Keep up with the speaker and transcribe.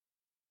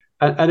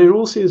And it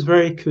all seems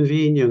very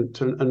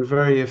convenient and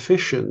very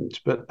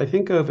efficient. But I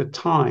think over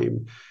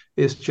time,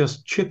 it's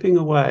just chipping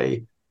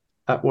away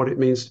at what it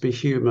means to be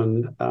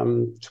human.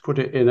 To put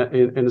it in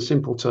a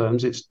simple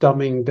terms, it's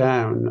dumbing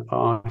down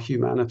our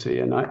humanity.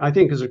 And I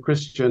think as a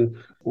Christian,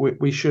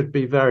 we should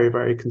be very,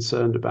 very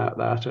concerned about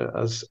that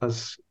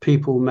as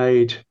people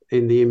made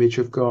in the image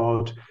of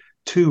God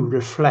to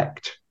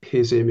reflect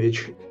his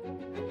image.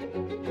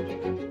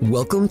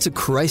 Welcome to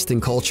Christ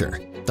and Culture,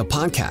 the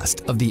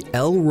podcast of the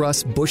L.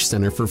 Russ Bush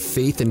Center for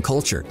Faith and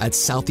Culture at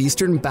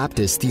Southeastern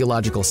Baptist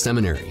Theological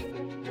Seminary.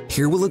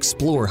 Here we'll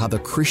explore how the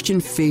Christian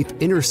faith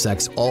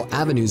intersects all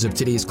avenues of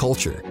today's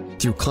culture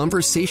through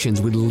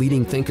conversations with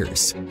leading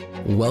thinkers.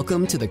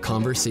 Welcome to the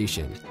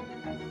conversation.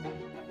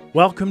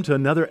 Welcome to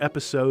another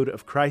episode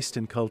of Christ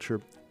and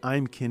Culture.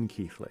 I'm Ken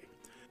Keithley.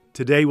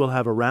 Today we'll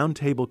have a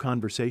roundtable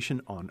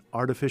conversation on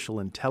artificial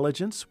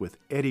intelligence with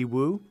Eddy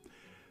Wu,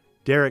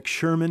 Derek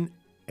Schuurman,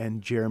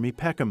 and Jeremy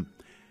Peckham.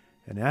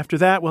 And after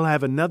that, we'll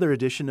have another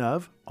edition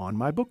of On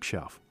My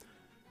Bookshelf.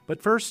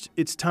 But first,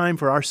 it's time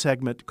for our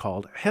segment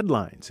called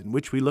Headlines, in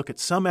which we look at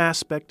some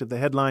aspect of the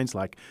headlines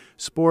like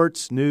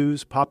sports,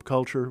 news, pop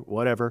culture,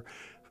 whatever,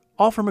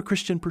 all from a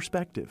Christian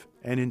perspective.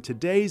 And in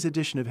today's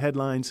edition of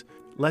Headlines,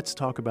 let's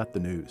talk about the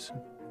news.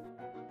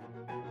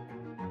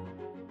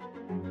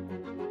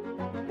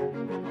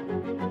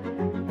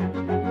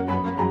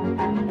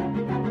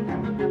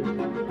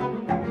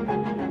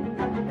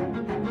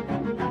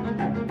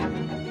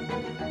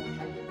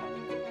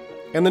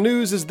 And the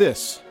news is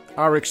this: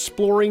 our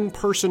Exploring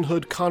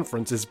Personhood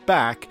Conference is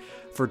back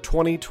for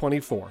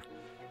 2024.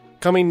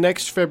 Coming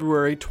next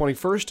February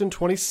 21st and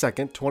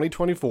 22nd,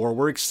 2024,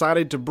 we're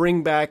excited to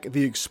bring back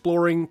the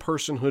Exploring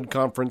Personhood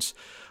Conference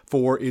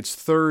for its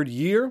third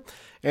year.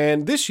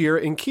 And this year,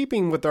 in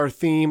keeping with our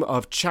theme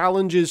of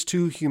challenges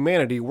to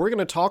humanity, we're going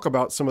to talk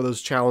about some of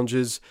those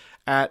challenges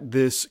at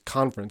this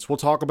conference. We'll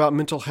talk about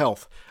mental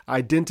health,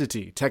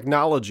 identity,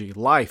 technology,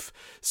 life,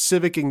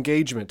 civic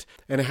engagement,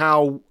 and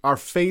how our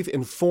faith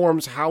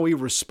informs how we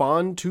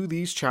respond to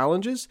these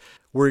challenges.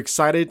 We're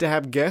excited to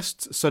have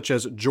guests such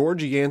as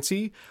George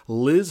Yancey,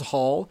 Liz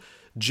Hall,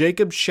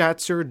 Jacob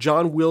Schatzer,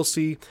 John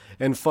Wilsey,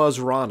 and Fuzz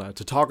Rana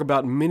to talk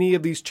about many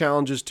of these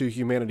challenges to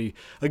humanity.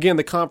 Again,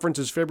 the conference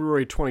is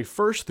February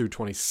 21st through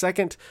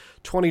 22nd,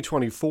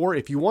 2024.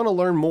 If you want to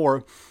learn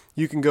more,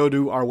 you can go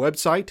to our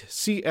website,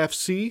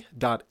 cfc.sebts.edu.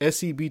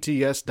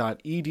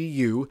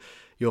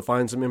 You'll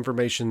find some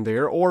information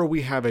there, or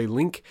we have a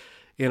link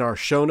in our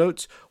show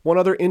notes. One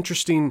other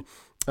interesting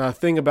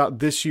thing about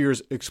this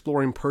year's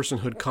Exploring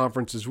Personhood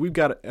Conference is we've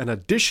got an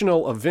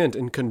additional event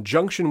in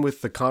conjunction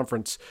with the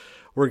conference.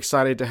 We're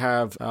excited to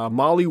have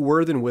Molly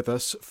Worthen with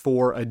us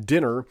for a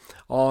dinner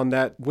on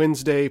that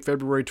Wednesday,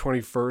 February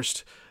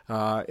 21st.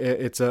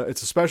 It's a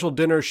special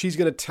dinner. She's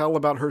going to tell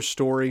about her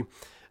story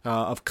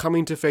of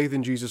coming to faith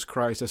in Jesus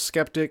Christ, a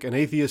skeptic, an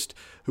atheist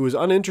who was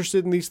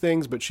uninterested in these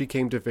things, but she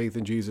came to faith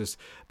in Jesus.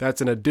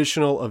 That's an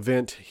additional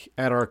event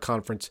at our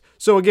conference.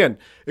 So again,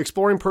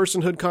 Exploring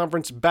Personhood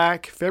Conference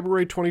back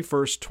February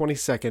 21st,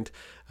 22nd,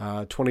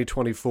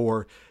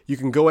 2024. You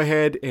can go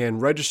ahead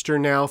and register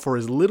now for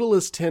as little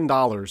as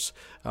 $10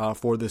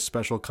 for this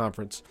special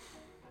conference.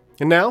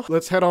 And now,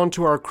 let's head on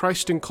to our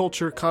Christ and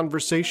Culture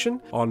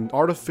conversation on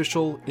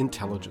artificial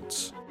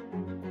intelligence.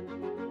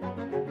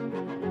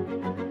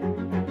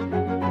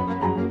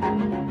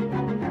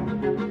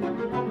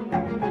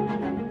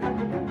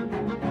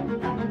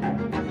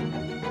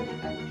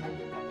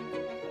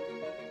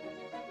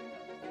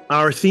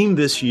 Our theme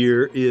this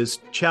year is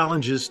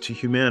Challenges to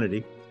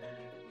Humanity.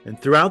 And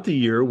throughout the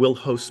year, we'll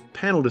host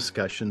panel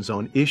discussions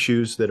on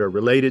issues that are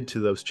related to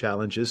those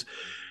challenges.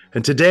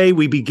 And today,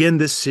 we begin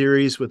this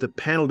series with a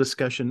panel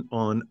discussion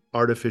on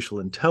artificial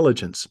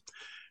intelligence.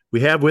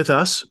 We have with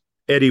us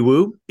Eddy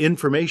Wu,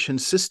 Information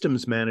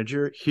Systems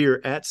Manager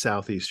here at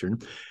Southeastern,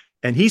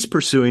 and he's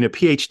pursuing a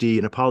PhD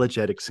in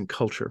Apologetics and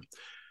Culture.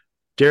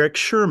 Derek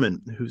Schuurman,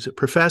 who's a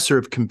professor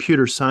of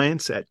computer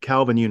science at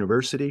Calvin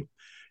University,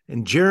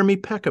 and Jeremy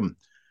Peckham,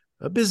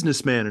 a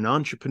businessman and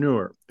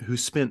entrepreneur who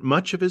spent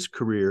much of his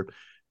career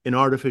in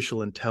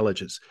artificial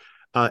intelligence.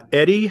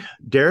 Eddy,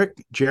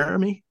 Derek,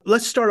 Jeremy,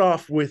 let's start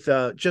off with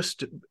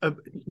just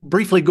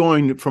briefly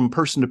going from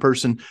person to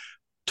person,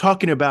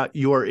 talking about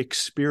your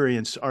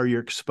experience or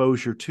your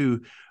exposure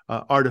to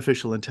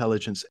artificial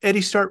intelligence.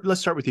 Eddy, let's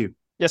start with you.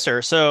 Yes,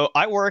 sir. So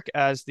I work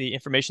as the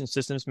information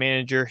systems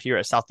manager here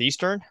at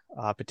Southeastern,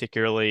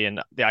 particularly in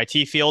the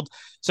IT field.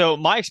 So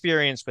my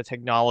experience with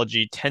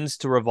technology tends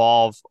to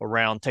revolve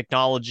around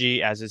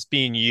technology as it's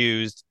being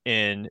used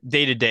in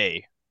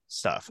day-to-day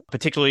stuff,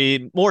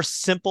 particularly more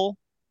simple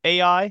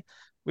AI,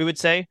 we would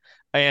say.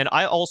 And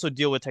I also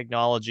deal with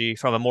technology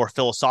from a more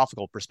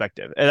philosophical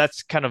perspective. And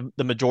that's kind of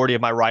the majority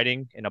of my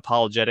writing in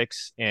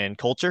apologetics and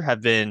culture have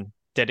been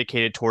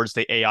dedicated towards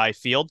the AI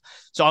field.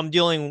 So I'm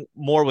dealing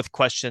more with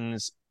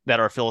questions that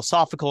are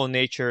philosophical in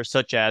nature,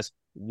 such as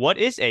what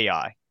is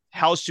AI?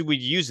 How should we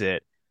use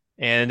it?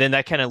 And then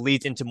that kind of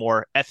leads into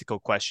more ethical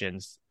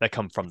questions that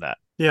come from that.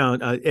 Yeah,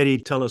 Eddy,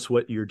 tell us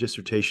what your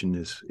dissertation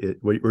is,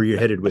 where you're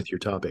headed with your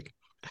topic.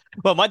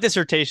 Well, my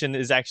dissertation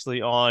is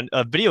actually on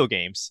video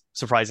games,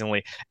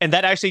 surprisingly. And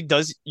that actually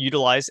does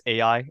utilize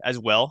AI as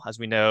well. As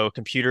we know,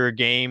 computer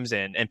games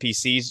and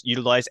NPCs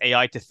utilize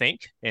AI to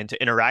think and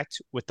to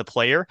interact with the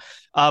player.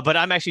 But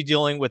I'm actually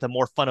dealing with a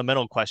more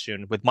fundamental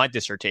question with my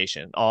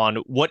dissertation on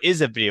what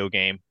is a video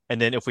game? And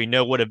then if we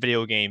know what a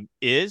video game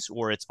is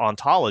or its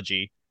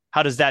ontology,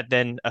 how does that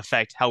then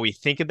affect how we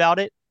think about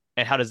it?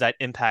 And how does that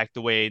impact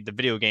the way the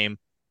video game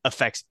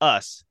affects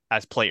us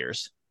as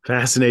players?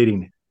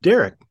 Fascinating.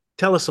 Derek,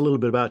 tell us a little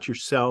bit about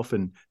yourself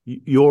and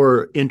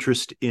your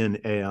interest in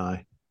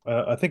AI.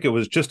 I think it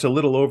was just a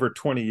little over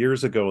 20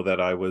 years ago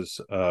that I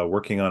was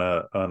working on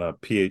a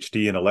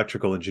PhD in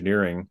electrical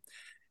engineering.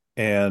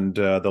 And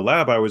the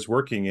lab I was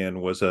working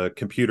in was a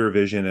computer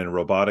vision and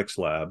robotics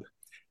lab.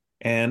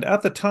 And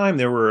at the time,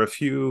 there were a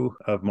few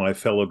of my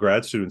fellow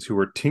grad students who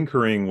were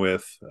tinkering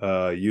with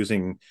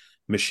using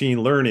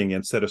machine learning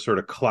instead of sort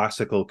of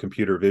classical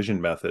computer vision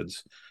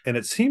methods. And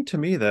it seemed to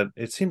me that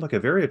it seemed like a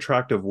very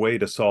attractive way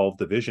to solve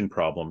the vision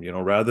problem,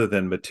 rather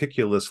than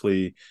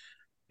meticulously,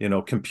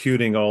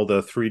 computing all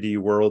the 3D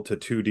world to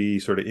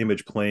 2D sort of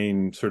image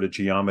plane sort of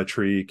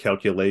geometry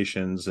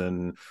calculations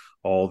and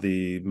all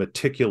the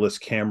meticulous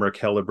camera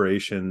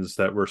calibrations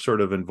that were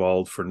sort of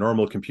involved for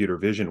normal computer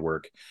vision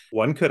work.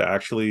 One could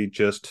actually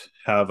just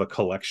have a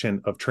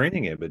collection of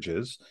training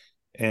images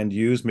and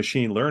use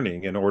machine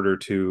learning in order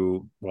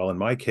to, well, in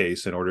my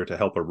case, in order to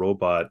help a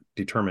robot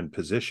determine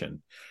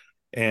position.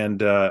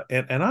 And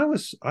I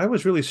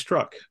was really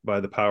struck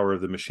by the power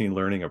of the machine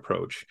learning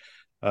approach.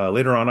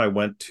 Later on, I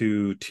went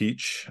to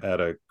teach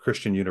at a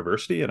Christian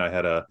university, and I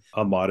had a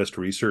modest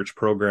research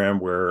program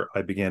where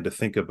I began to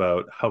think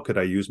about how could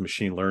I use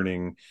machine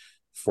learning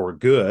for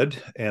good.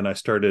 And I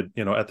started,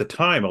 at the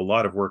time, a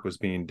lot of work was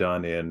being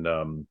done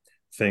in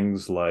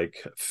things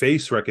like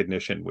face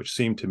recognition, which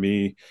seemed to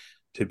me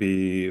to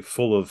be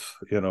full of,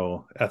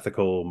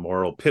 ethical,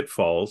 moral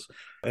pitfalls.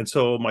 And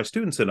so my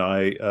students and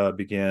I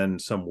began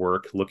some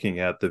work looking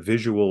at the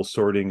visual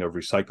sorting of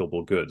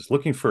recyclable goods,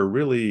 looking for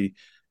really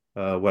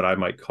what I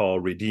might call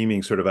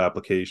redeeming sort of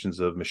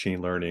applications of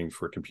machine learning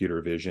for computer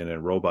vision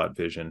and robot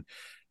vision.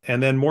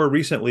 And then more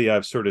recently,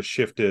 I've sort of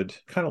shifted,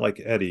 kind of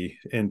like Eddy,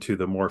 into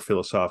the more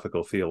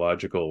philosophical,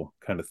 theological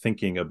kind of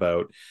thinking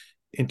about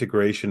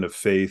integration of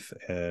faith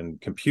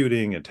and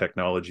computing and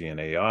technology and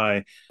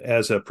AI.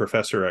 As a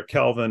professor at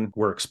Calvin,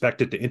 we're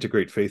expected to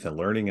integrate faith and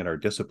learning in our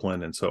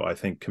discipline. And so I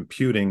think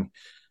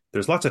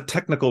there's lots of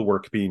technical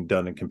work being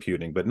done in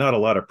computing, but not a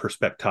lot of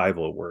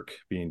perspectival work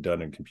being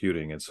done in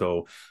computing. And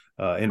so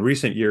in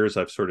recent years,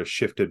 I've sort of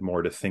shifted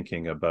more to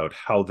thinking about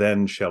how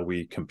then shall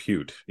we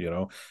compute,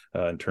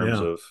 in terms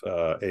of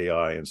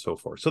AI and so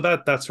forth. So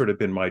that's sort of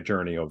been my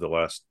journey over the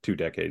last 2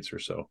 decades or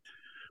so.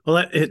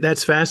 Well,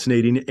 that's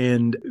fascinating.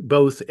 And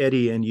both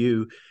Eddy and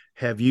you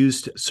have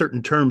used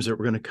certain terms that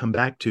we're going to come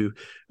back to.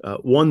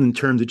 One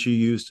term that you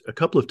used a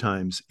couple of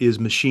times is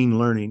machine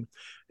learning.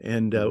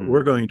 And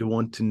we're going to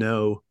want to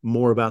know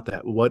more about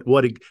that.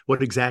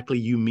 What exactly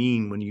you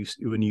mean when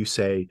you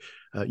say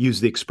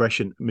use the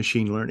expression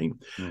machine learning?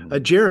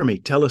 Jeremy,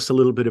 tell us a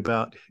little bit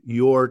about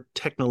your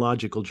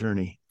technological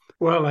journey.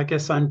 Well, I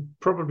guess I'm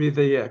probably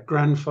the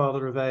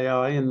grandfather of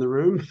AI in the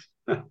room.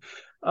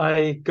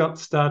 I got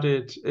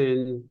started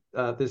in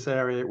this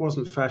area. It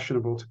wasn't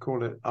fashionable to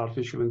call it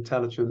artificial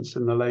intelligence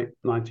in the late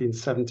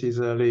 1970s,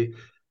 early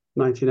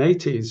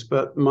 1980s,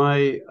 but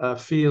my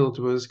field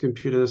was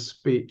computer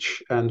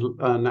speech and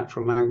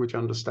natural language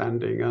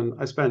understanding. And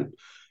I spent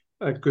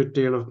a good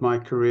deal of my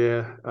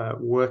career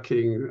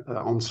working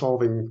on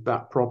solving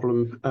that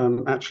problem,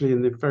 actually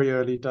in the very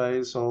early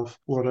days of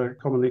what are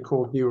commonly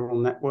called neural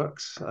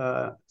networks.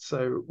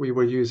 So we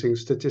were using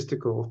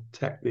statistical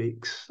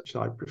techniques, which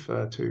I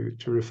prefer to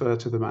refer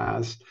to them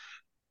as.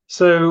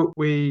 So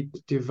we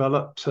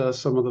developed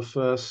some of the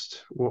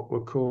first what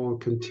were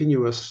called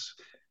continuous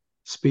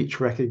speech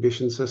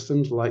recognition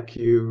systems like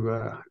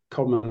you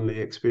commonly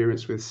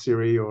experience with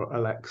Siri or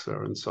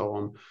Alexa and so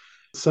on.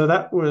 So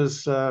that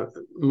was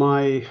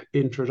my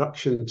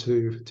introduction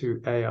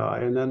to AI.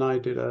 And then I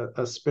did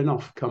a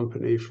spin-off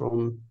company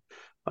from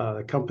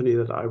the company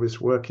that I was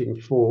working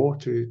for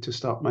to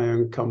start my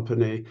own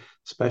company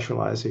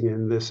specializing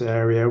in this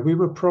area. We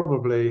were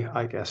probably,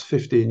 I guess,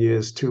 15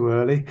 years too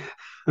early.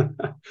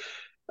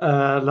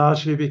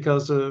 Largely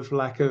because of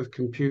lack of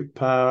compute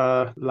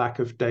power, lack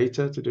of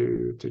data to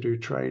do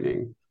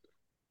training.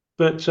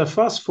 But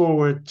fast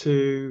forward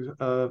to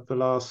the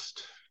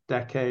last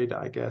decade,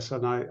 I guess,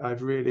 and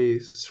I've really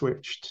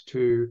switched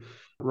to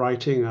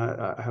writing.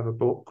 I have a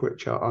book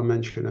which I'll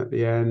mention at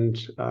the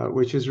end,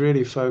 which is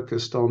really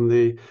focused on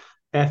the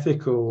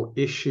ethical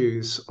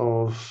issues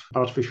of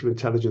artificial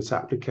intelligence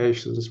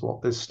applications,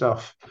 what this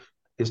stuff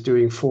is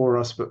doing for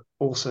us, but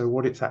also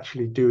what it's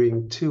actually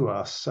doing to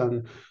us.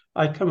 And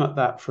I come at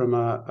that from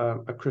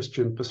a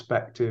Christian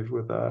perspective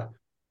with a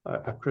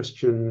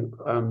Christian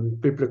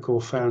biblical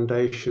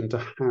foundation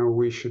to how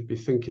we should be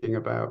thinking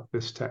about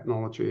this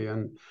technology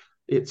and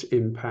its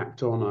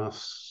impact on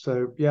us.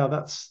 So yeah,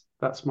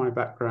 that's my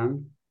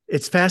background.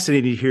 It's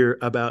fascinating to hear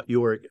about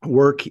your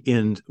work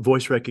in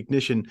voice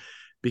recognition.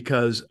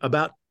 because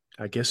about,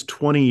 I guess,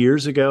 20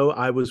 years ago,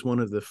 I was one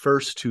of the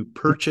first to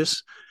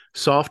purchase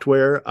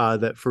software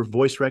that for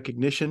voice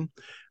recognition,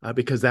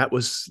 because that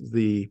was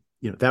the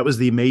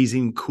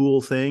amazing,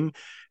 cool thing.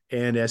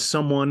 And as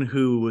someone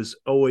who was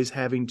always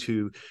having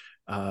to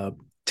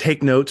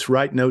take notes,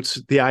 write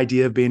notes, the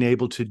idea of being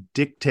able to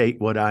dictate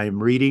what I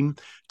am reading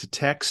to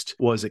text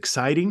was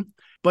exciting.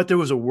 But there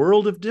was a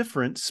world of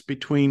difference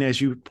between,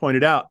 as you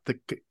pointed out,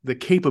 the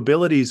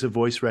capabilities of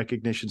voice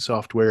recognition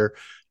software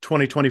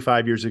 20,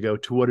 25 years ago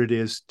to what it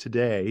is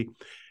today.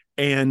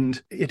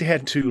 And it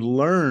had to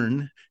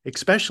learn,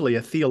 especially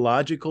a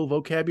theological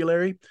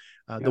vocabulary.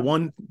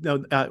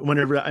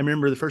 Whenever I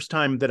remember the first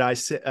time that I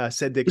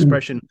said the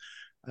expression,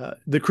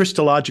 the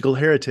Christological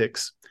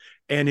heretics,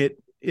 and it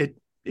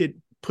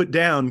put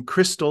down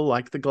crystal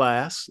like the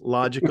glass,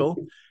 logical,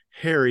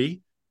 hairy,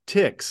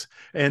 ticks,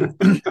 and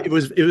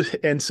it's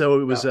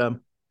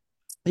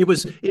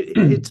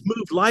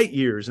moved light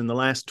years in the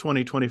last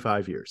 20,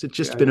 25 years. It's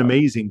just been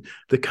amazing,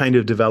 the kind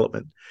of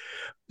development.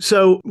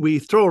 So we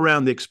throw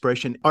around the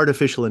expression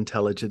artificial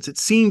intelligence. It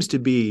seems to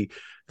be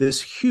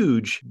this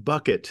huge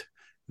bucket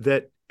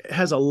that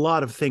has a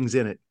lot of things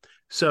in it.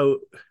 So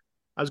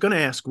I was going to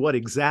ask, what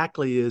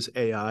exactly is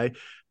AI?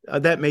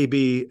 That may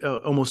be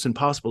almost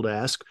impossible to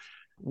ask.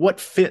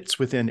 What fits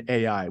within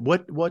AI?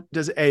 What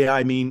does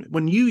AI mean?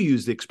 When you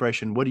use the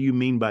expression, what do you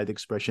mean by the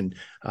expression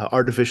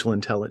artificial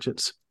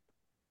intelligence?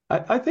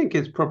 I think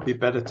it's probably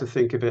better to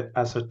think of it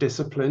as a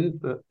discipline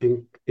that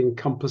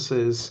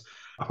encompasses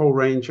a whole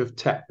range of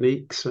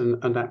techniques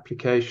and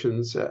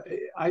applications.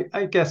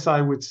 I guess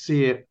I would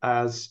see it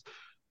as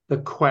the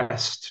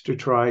quest to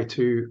try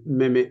to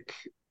mimic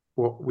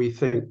what we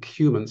think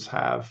humans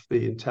have,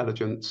 the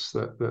intelligence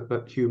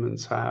that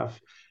humans have.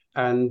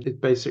 And it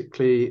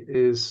basically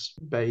is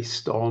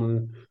based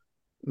on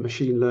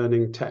machine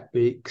learning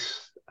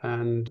techniques,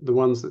 and the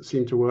ones that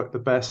seem to work the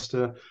best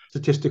are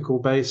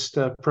statistical-based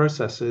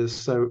processes.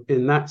 So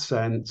in that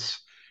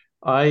sense,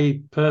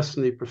 I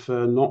personally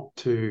prefer not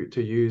to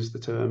use the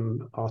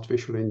term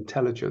artificial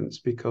intelligence,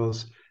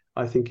 because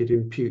I think it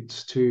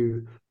imputes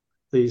to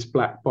these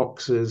black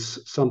boxes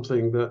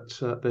something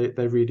that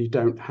they really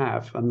don't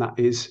have, and that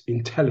is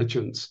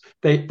intelligence.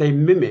 They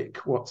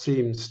mimic what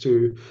seems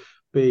to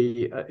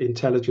be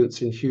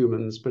intelligence in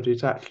humans, but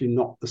it's actually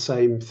not the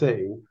same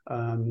thing,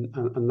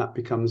 and that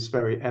becomes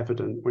very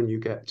evident when you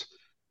get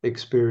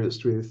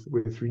experienced with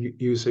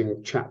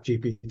using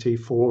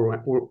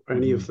ChatGPT-4 or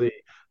any of the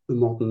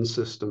modern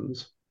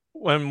systems.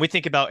 When we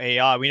think about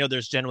AI, we know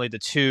there's generally the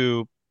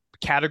two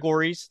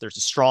categories. There's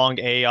the strong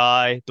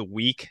AI, the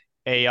weak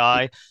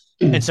AI.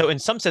 And so in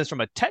some sense,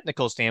 from a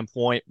technical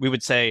standpoint, we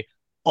would say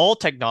all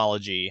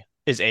technology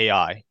is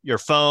AI. Your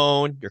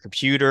phone, your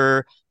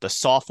computer, the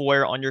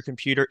software on your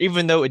computer,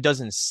 even though it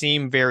doesn't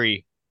seem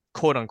very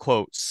quote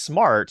unquote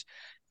smart,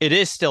 it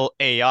is still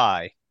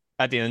AI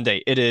at the end of the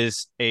day. It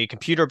is a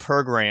computer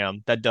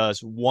program that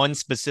does one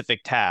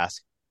specific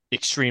task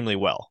extremely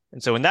well.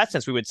 And so in that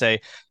sense, we would say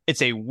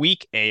it's a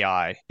weak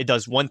AI. It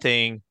does one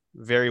thing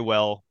very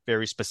well,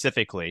 very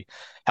specifically.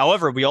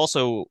 However, we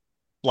also,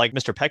 like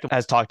Mr. Peckham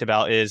has talked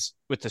about, is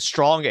with the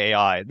strong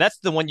AI. That's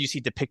the one you see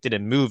depicted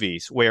in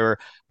movies, where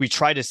we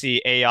try to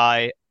see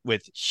AI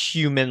with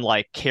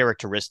human-like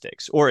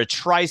characteristics, or it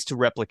tries to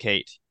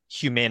replicate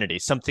humanity,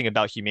 something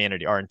about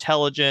humanity, our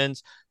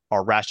intelligence,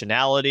 our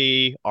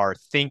rationality, our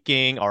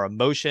thinking, our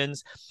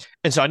emotions.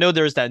 And so I know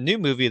there's that new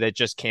movie that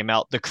just came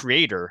out, The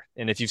Creator.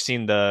 And if you've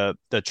seen the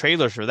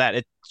trailers for that,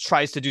 it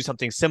tries to do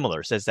something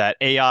similar. It says that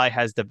AI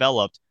has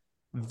developed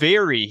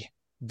very,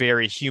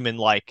 very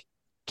human-like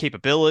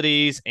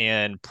capabilities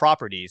and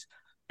properties.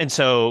 And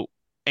so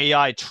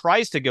AI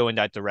tries to go in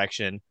that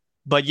direction,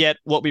 but yet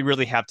what we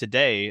really have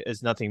today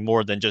is nothing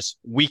more than just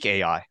weak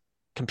AI,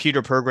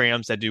 computer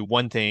programs that do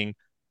one thing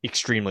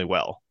extremely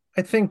well.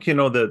 I think,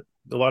 that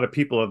a lot of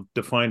people have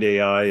defined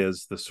AI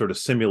as the sort of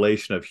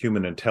simulation of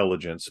human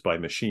intelligence by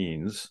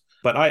machines.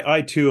 But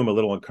I too am a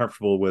little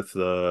uncomfortable with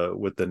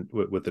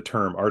the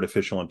term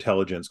artificial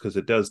intelligence, because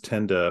it does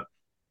tend to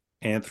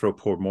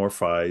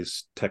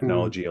anthropomorphize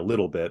technology a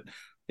little bit.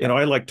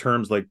 I like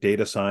terms like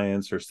data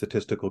science or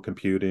statistical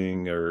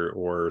computing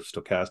or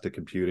stochastic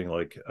computing.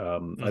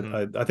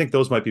 I think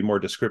those might be more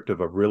descriptive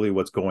of really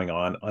what's going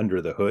on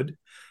under the hood.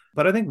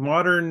 But I think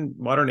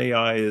modern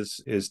AI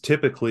is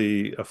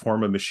typically a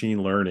form of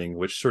machine learning,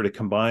 which sort of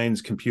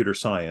combines computer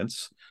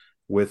science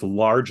with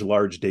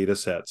large data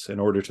sets in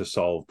order to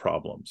solve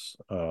problems.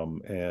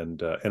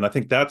 And I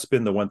think that's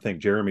been the one thing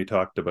Jeremy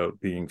talked about,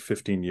 being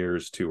 15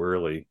 years too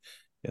early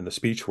in the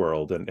speech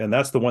world. And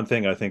that's the one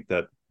thing I think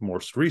that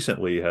most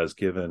recently has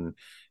given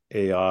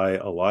AI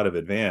a lot of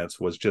advance,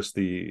 was just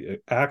the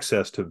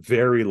access to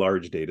very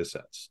large data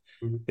sets.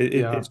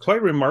 It's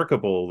quite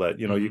remarkable that,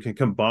 you can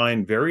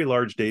combine very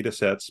large data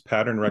sets,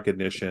 pattern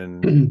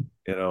recognition,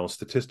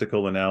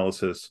 statistical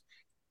analysis,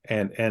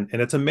 and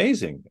it's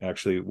amazing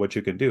actually what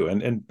you can do.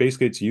 And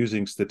basically it's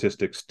using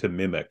statistics to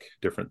mimic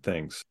different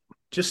things.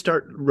 Just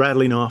start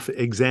rattling off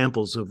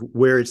examples of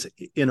where it's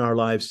in our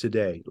lives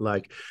today.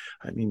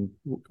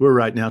 We're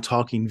right now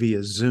talking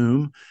via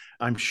Zoom.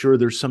 I'm sure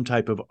there's some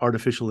type of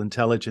artificial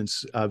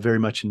intelligence very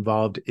much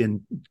involved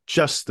in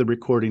just the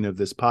recording of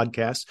this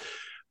podcast.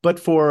 But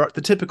for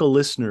the typical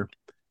listener,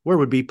 where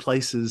would be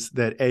places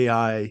that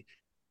AI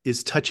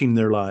is touching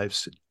their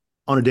lives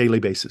on a daily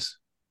basis?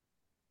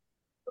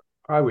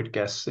 I would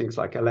guess things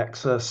like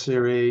Alexa,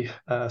 Siri,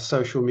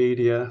 social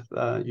media.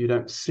 You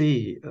don't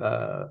see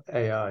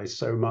AI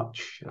so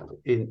much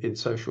in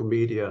social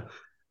media,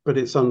 but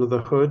it's under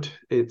the hood.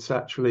 It's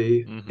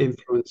actually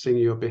influencing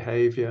your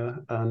behavior,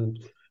 and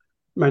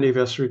many of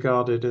us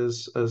regard it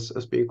as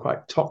being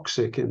quite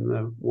toxic in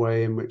the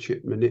way in which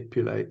it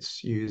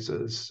manipulates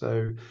users.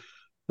 So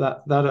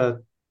that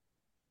are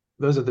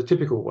those are the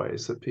typical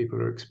ways that people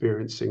are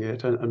experiencing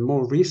it. And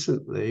more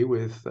recently,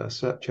 with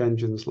search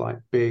engines like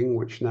Bing,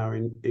 which now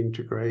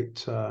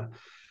integrate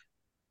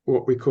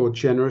what we call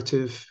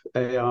generative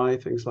AI,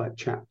 things like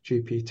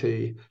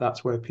ChatGPT,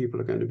 that's where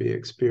people are going to be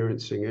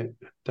experiencing it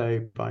day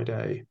by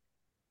day.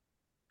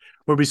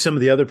 What would be some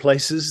of the other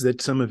places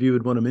that some of you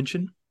would want to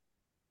mention?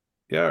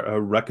 Yeah,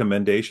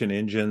 recommendation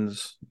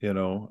engines,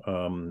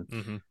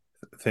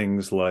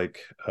 things like,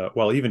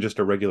 well, even just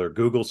a regular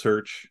Google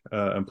search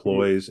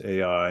employs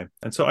AI.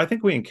 And so I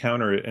think we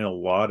encounter it in a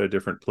lot of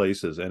different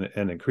places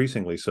and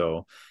increasingly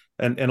so.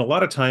 And a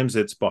lot of times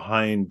it's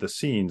behind the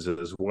scenes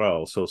as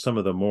well. So some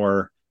of the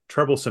more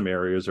troublesome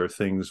areas are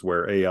things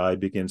where AI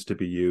begins to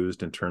be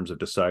used in terms of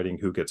deciding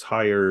who gets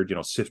hired,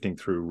 sifting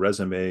through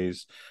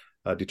resumes,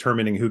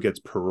 determining who gets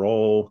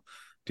parole,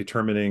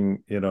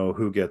 determining,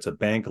 who gets a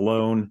bank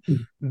loan.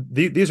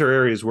 These are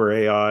areas where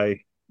AI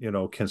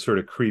can sort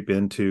of creep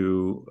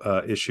into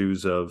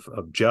issues of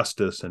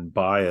justice and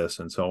bias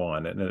and so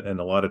on. And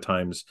a lot of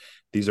times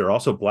these are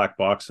also black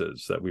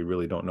boxes that we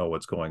really don't know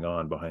what's going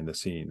on behind the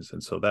scenes.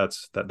 And so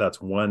that's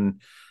one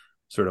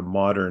sort of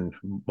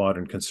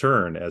modern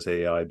concern as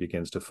AI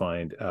begins to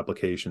find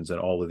applications in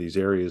all of these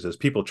areas, as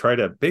people try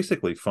to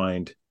basically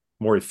find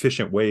more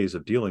efficient ways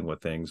of dealing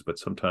with things. But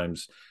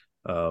sometimes,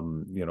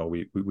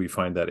 we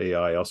find that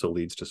AI also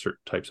leads to certain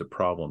types of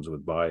problems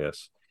with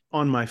bias.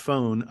 On my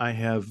phone, I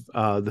have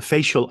the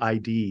facial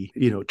ID,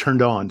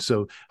 turned on,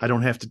 so I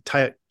don't have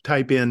to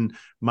type in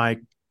my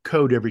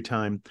code every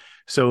time.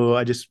 So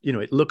I just,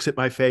 it looks at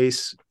my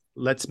face,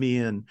 lets me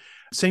in.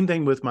 Same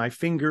thing with my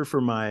finger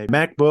for my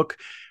MacBook.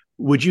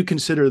 Would you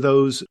consider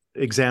those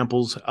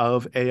examples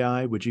of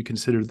AI? Would you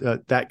consider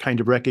that kind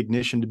of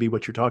recognition to be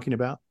what you're talking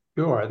about?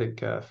 Sure, I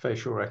think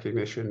facial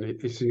recognition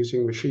is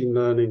using machine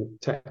learning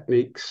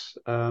techniques,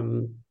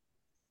 and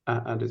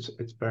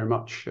it's very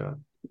much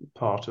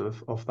part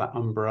of that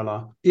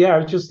umbrella. Yeah, I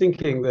was just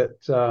thinking that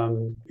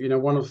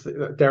one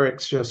of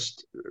Derek's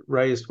just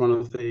raised one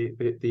of the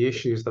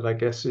issues that I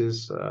guess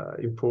is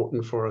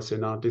important for us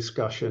in our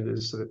discussion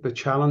is that the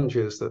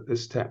challenges that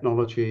this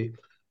technology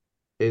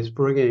is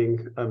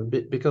bringing,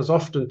 because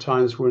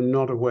oftentimes we're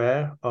not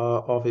aware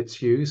of its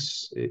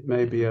use. It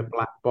may be a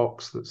black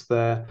box that's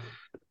there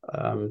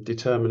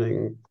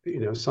determining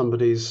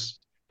somebody's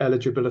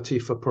eligibility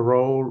for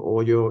parole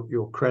or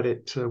your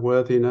credit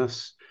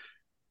worthiness.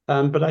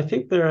 But I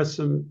think there are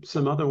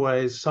some other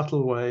ways,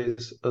 subtle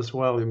ways as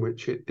well, in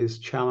which it is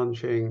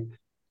challenging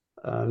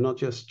not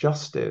just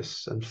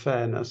justice and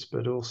fairness,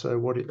 but also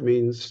what it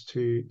means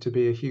to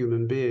be a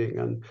human being.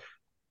 And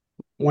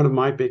one of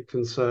my big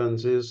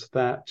concerns is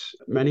that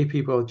many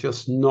people are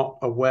just not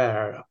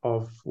aware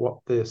of what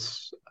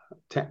this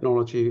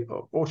technology,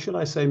 or should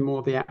I say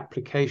more the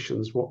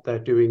applications, what they're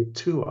doing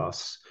to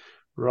us,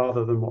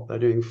 rather than what they're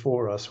doing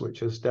for us,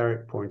 which, as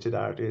Derek pointed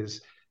out,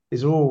 is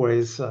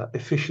always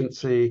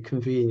efficiency,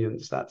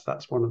 convenience.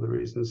 That's one of the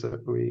reasons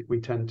that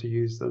we tend to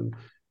use them.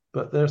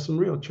 But there are some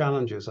real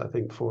challenges, I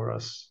think, for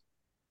us.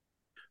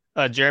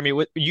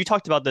 Jeremy, you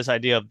talked about this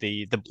idea of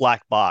the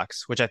black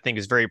box, which I think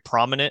is very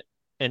prominent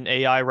in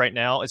AI right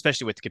now,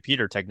 especially with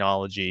computer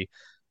technology,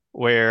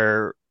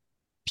 where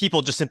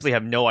people just simply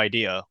have no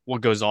idea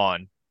what goes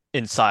on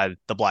inside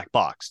the black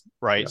box,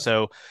 right? Yeah.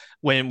 So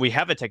when we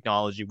have a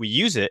technology, we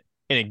use it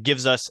and it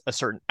gives us a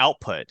certain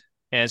output.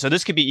 And so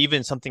this could be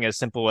even something as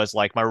simple as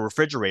like my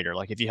refrigerator.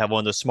 Like if you have one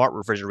of those smart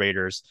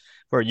refrigerators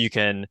where you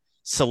can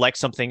select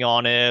something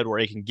on it, or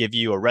it can give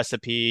you a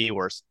recipe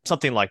or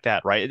something like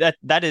that, right?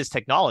 That is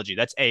technology.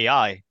 That's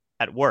AI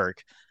at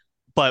work.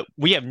 But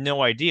we have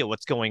no idea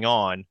what's going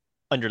on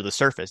under the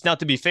surface. Now,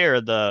 to be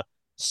fair, the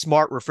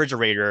smart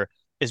refrigerator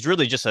is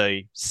really just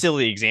a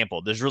silly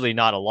example. There's really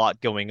not a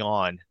lot going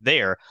on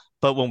there.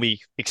 But when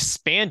we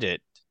expand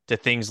it to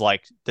things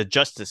like the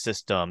justice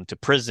system, to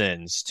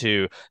prisons,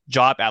 to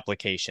job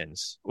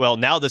applications, well,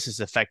 now this is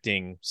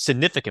affecting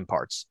significant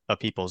parts of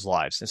people's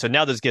lives. And so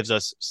now this gives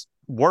us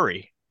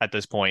worry at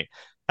this point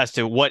as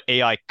to what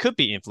AI could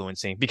be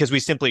influencing, because we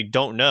simply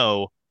don't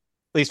know,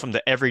 at least from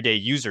the everyday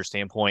user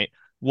standpoint,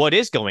 what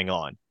is going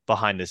on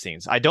behind the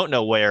scenes. I don't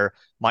know where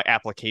my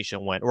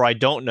application went, or I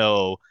don't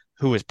know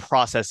who is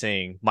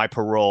processing my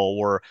parole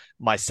or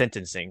my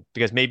sentencing,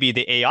 because maybe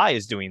the AI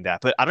is doing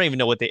that, but I don't even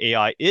know what the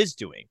AI is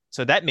doing.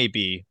 So that may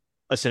be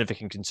a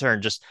significant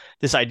concern. Just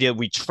this idea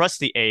we trust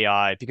the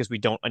AI because we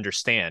don't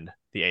understand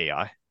the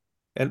AI.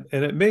 And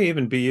it may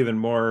even be even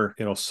more,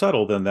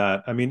 subtle than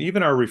that. I mean,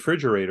 even our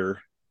refrigerator,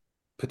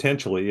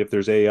 potentially, if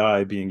there's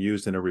AI being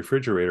used in a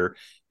refrigerator,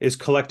 is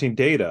collecting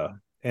data.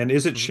 And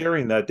is it Mhm.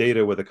 sharing that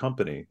data with a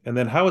company? And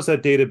then how is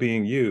that data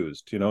being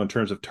used, in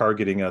terms of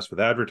targeting us with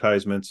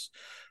advertisements?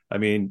 I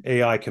mean,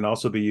 AI can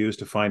also be used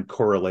to find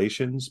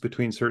correlations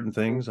between certain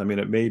things. I mean,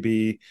 it may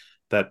be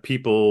that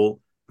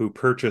people who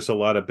purchase a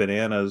lot of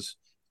bananas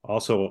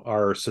also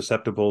are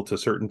susceptible to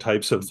certain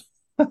types of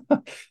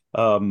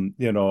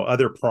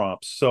other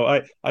prompts. So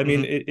I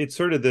mean, Mhm. it's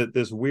sort of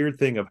this weird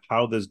thing of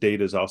how this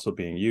data is also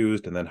being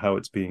used, and then how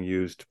it's being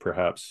used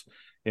perhaps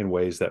in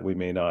ways that we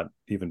may not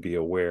even be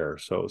aware.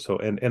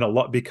 And a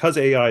lot, because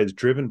AI is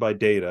driven by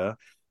data,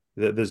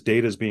 that this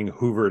data is being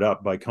hoovered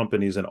up by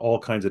companies in all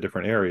kinds of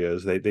different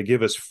areas. They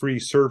give us free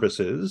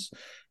services,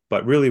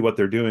 but really what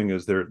they're doing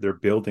is they're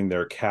building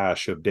their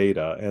cache of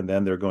data, and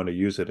then they're going to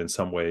use it in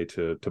some way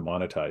to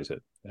monetize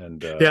it.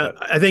 And Yeah,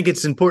 I think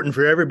it's important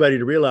for everybody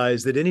to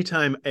realize that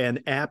anytime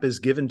an app is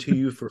given to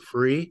you for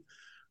free,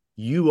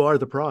 you are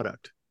the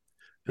product.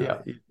 Uh,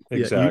 Yeah. yeah,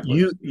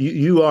 exactly.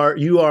 you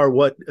are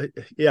what.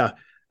 Yeah,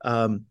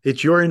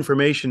 it's your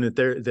information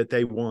that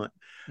they want.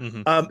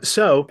 Hmm.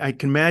 So I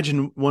can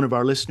imagine one of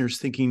our listeners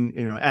thinking,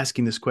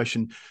 asking this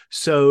question.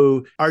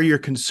 So, are your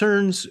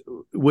concerns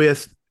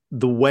with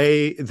the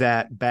way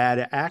that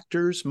bad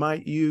actors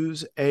might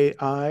use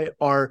AI,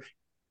 or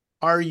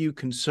are you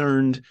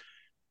concerned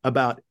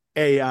about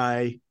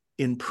AI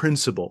in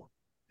principle?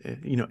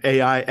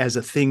 AI as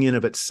a thing in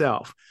of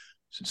itself.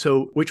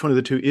 So, which one of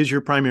the two is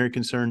your primary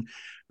concern,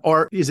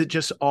 or is it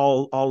just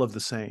all of the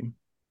same?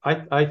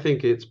 I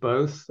think it's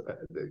both.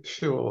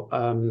 Sure,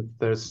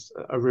 there's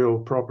a real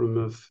problem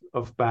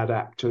of bad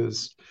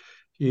actors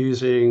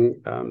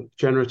using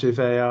generative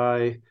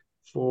AI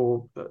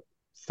for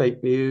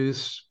fake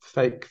news,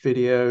 fake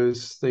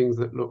videos, things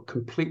that look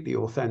completely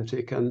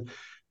authentic, and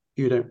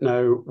you don't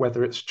know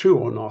whether it's true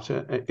or not.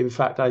 In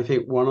fact, I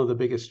think one of the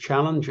biggest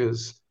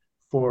challenges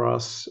for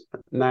us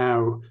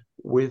now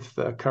with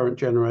the current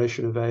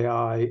generation of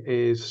AI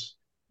is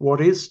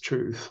what is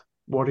truth,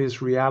 what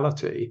is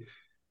reality.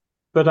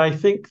 But I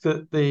think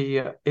that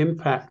the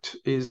impact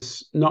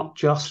is not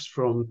just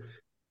from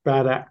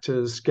bad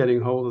actors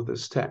getting hold of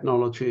this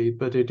technology,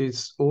 but it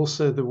is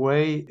also the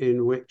way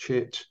in which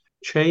it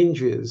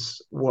changes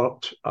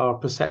what our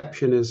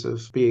perception is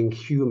of being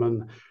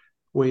human.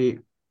 We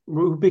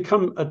we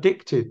become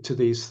addicted to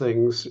these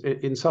things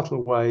in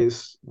subtle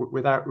ways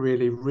without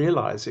really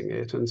realizing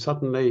it. And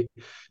suddenly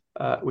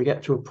we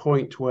get to a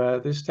point where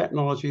this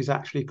technology is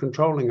actually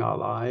controlling our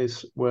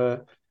lives.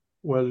 We're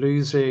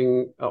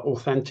losing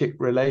authentic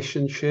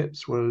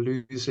relationships. We're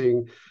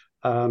losing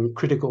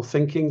critical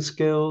thinking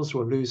skills.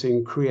 We're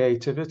losing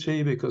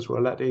creativity because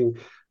we're letting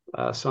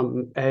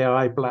some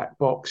AI black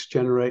box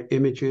generate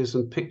images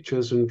and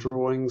pictures and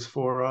drawings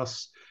for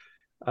us.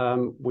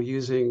 We're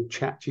using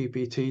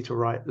ChatGPT to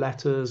write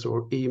letters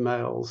or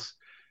emails.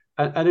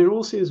 And it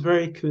all seems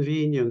very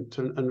convenient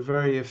and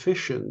very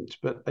efficient.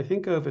 But I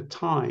think over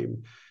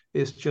time,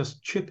 it's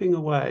just chipping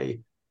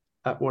away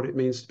at what it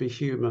means to be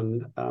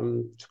human.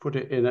 To put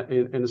it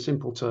in a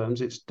simple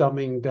terms, it's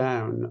dumbing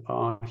down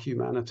our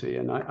humanity.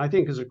 And I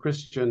think as a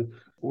Christian,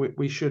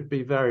 we should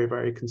be very,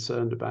 very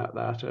concerned about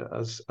that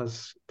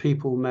as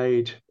people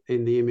made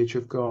in the image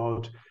of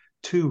God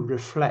to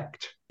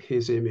reflect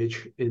his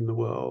image in the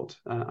world.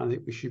 I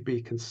think we should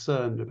be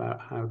concerned about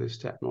how this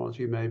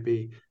technology may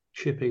be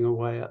chipping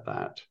away at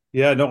that.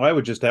 Yeah, no, I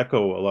would just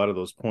echo a lot of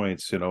those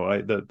points.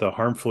 The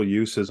harmful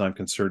uses I'm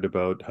concerned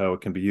about, how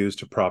it can be used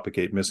to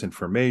propagate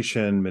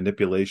misinformation,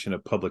 manipulation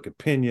of public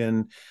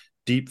opinion,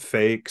 deep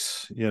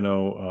fakes,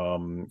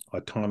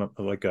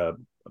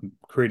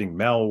 creating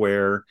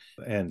malware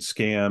and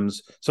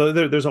scams. So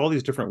there's all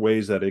these different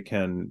ways that it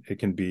can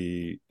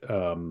be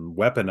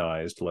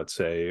weaponized, let's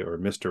say, or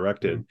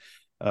misdirected.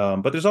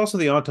 But there's also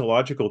the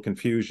ontological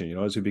confusion.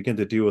 As we begin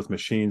to deal with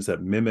machines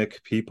that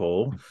mimic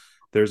people,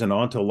 there's an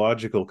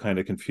ontological kind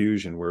of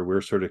confusion where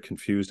we're sort of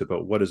confused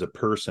about what is a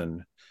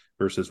person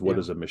versus what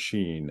Yeah. is a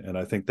machine. And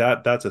I think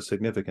that's a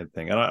significant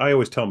thing. And I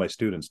always tell my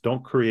students,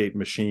 don't create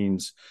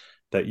machines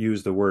that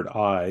use the word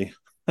I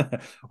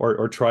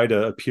or try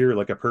to appear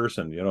like a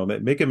person.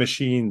 Make a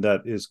machine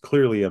that is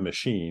clearly a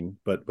machine,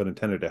 but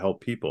intended to help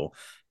people.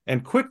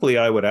 And quickly,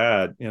 I would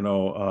add,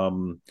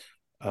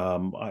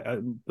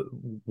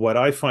 what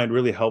I find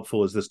really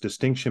helpful is this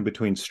distinction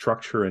between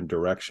structure and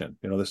direction.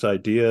 This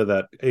idea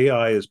that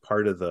AI is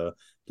part of the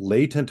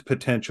latent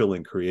potential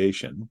in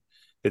creation.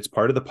 It's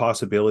part of the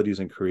possibilities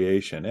in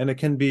creation, and it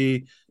can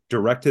be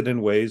directed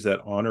in ways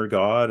that honor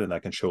God and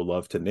that can show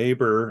love to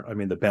neighbor. I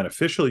mean, the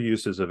beneficial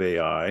uses of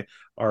AI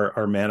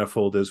are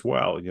manifold as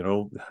well.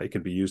 It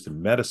can be used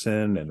in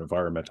medicine and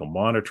environmental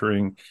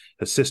monitoring,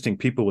 assisting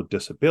people with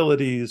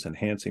disabilities,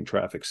 enhancing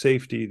traffic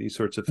safety, these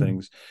sorts of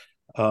things.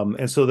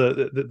 And so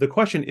the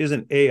question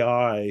isn't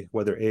AI,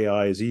 whether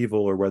AI is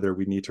evil or whether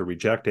we need to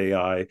reject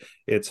AI.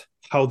 It's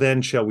how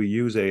then shall we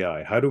use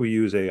AI? How do we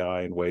use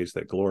AI in ways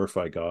that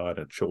glorify God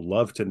and show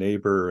love to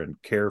neighbor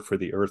and care for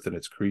the earth and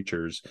its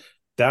creatures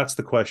That's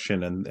the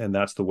question, and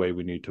that's the way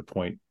we need to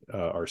point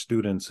our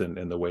students,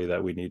 and the way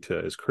that we need to,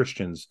 as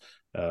Christians,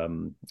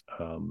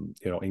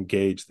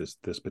 engage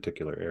this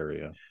particular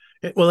area.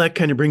 Well, that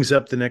kind of brings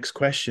up the next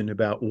question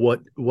about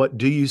what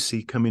do you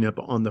see coming up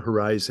on the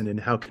horizon, and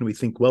how can we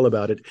think well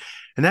about it?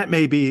 And that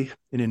may be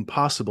an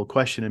impossible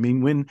question. I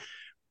mean,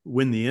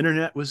 when the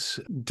internet was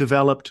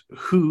developed,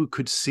 who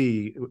could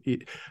see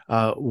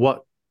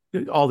what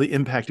all the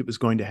impact it was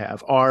going to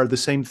have? Or the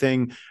same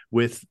thing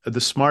with the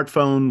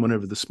smartphone.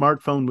 Whenever the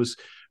smartphone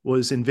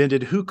was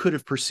invented, who could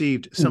have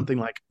perceived something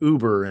like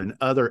Uber and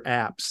other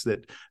apps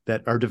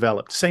that are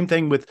developed? Same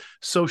thing with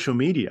social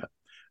media.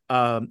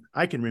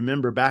 I can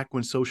remember back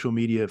when social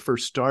media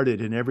first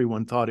started, and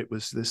everyone thought it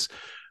was this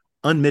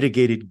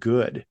unmitigated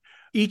good.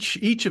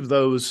 Each of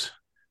those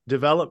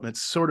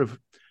developments sort of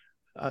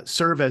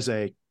serve as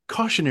a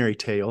cautionary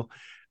tale.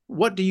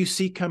 What do you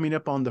see coming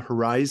up on the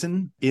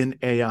horizon in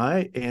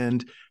AI,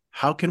 and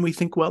how can we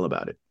think well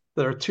about it?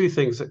 There are two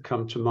things that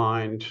come to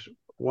mind.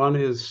 One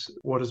is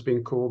what has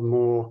been called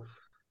more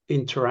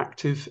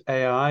interactive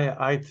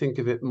AI. I think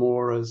of it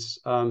more as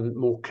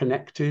more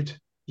connected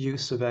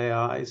use of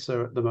AI.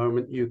 So at the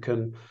moment, you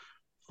can,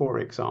 for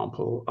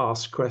example,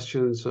 ask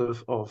questions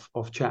of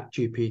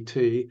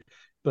ChatGPT,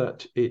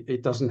 but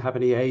it doesn't have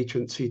any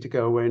agency to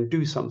go away and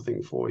do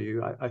something for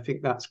you. I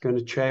think that's going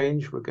to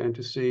change. We're going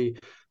to see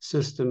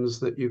systems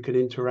that you can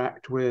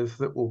interact with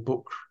that will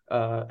book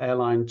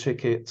airline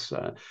tickets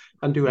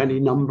and do any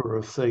number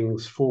of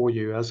things for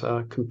you as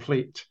a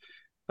complete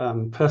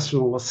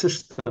personal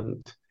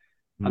assistant.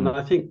 And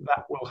I think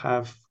that will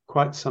have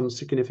quite some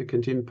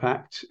significant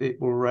impact. It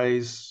will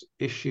raise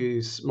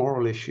issues,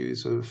 moral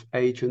issues of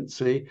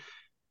agency.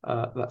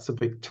 That's a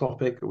big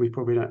topic that we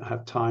probably don't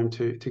have time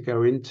to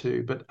go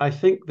into. But I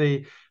think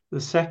the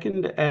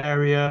second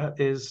area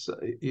is,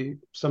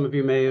 some of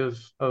you may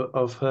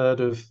have heard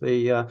of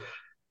the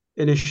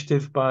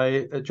initiative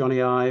by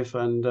Johnny Ive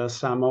and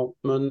Sam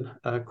Altman,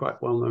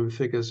 quite well-known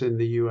figures in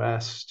the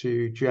US,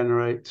 to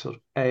generate sort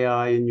of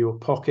AI in your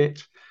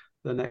pocket,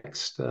 the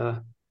next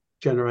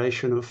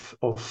generation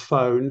of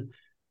phone.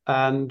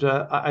 And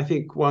I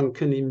think one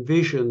can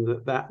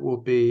envision that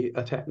will be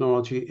a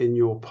technology in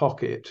your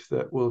pocket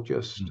that will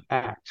just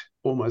act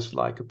almost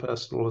like a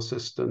personal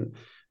assistant,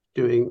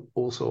 doing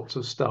all sorts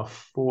of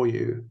stuff for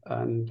you.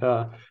 And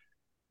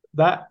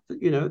that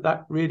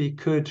really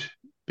could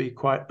be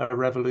quite a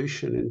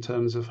revolution in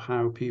terms of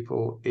how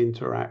people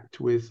interact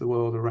with the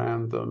world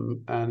around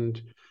them.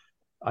 And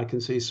I can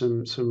see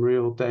some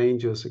real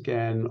dangers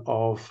again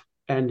of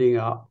ending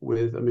up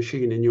with a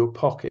machine in your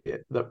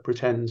pocket that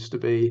pretends to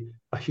be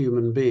a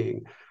human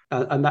being.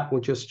 And that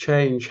will just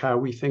change how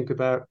we think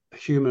about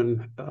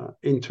human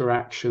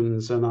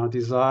interactions and our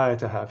desire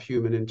to have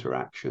human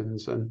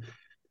interactions. And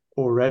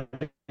already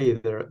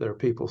there are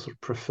people sort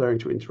of preferring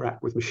to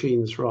interact with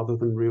machines rather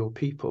than real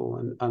people.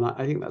 And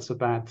I think that's a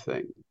bad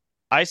thing.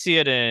 I see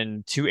it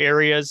in two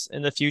areas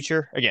in the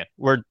future. Again,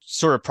 we're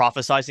sort of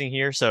prophesizing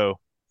here, so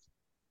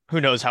who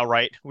knows how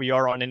right we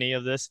are on any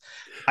of this.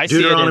 I see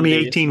Deuteronomy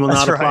 18 will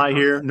not apply right.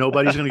 here.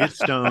 Nobody's going to get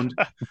stoned.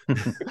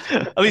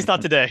 At least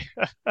not today.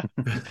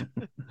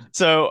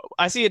 So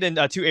I see it in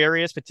two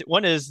areas. But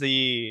one is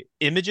the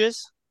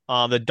images,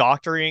 the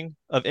doctoring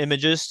of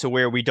images to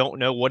where we don't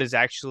know what is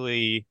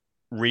actually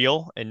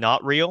real and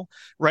not real.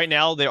 Right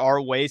now, there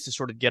are ways to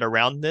sort of get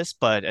around this,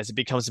 but as it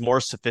becomes more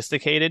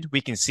sophisticated,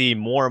 we can see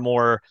more and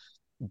more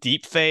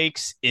deep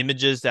fakes,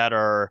 images that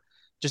are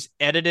just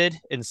edited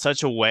in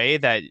such a way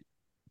that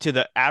to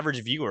the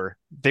average viewer,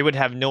 they would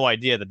have no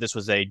idea that this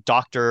was a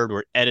doctored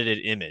or edited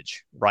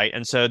image, right?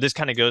 And so this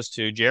kind of goes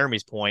to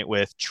Jeremy's point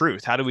with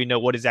truth. How do we know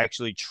what is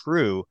actually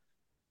true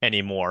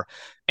anymore?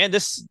 And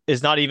this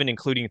is not even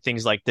including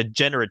things like the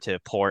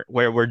generative part,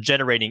 where we're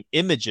generating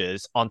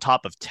images on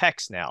top of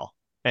text now.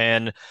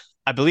 And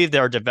I believe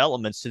there are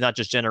developments to not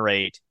just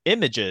generate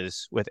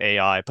images with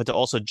AI, but to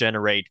also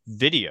generate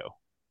video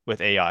with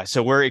AI.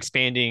 So we're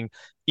expanding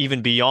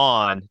even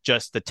beyond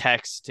just the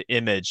text to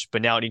image,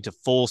 but now into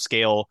full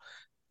scale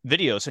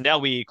video. So now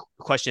we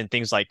question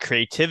things like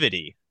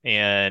creativity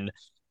and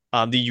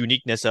the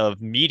uniqueness of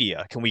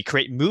media. Can we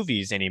create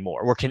movies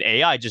anymore? Or can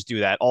AI just do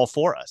that all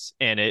for us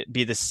and it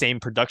be the same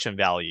production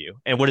value?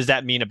 And what does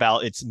that mean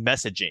about its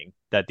messaging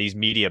that these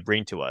media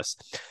bring to us?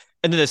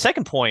 And then the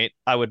second point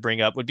I would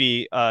bring up would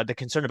be the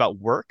concern about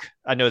work.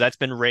 I know that's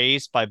been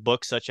raised by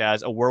books such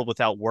as A World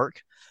Without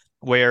Work,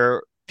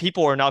 where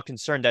people are now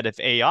concerned that if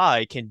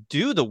AI can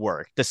do the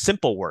work, the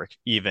simple work,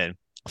 even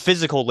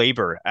physical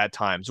labor at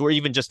times, or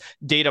even just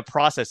data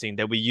processing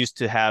that we used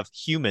to have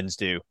humans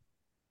do,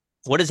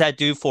 what does that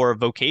do for a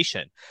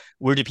vocation?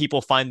 Where do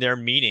people find their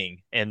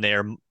meaning and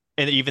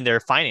even their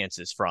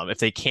finances from if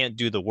they can't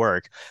do the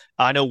work?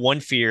 I know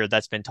one fear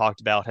that's been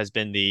talked about has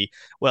been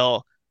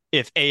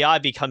if AI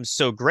becomes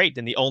so great,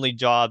 then the only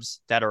jobs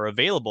that are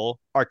available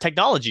are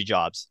technology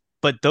jobs.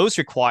 But those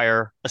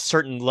require a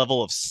certain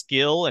level of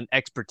skill and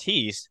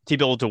expertise to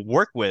be able to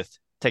work with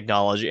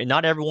technology, and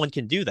not everyone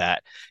can do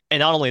that.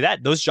 And not only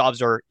that, those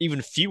jobs are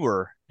even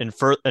fewer and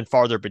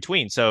farther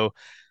between. So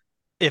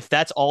if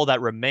that's all that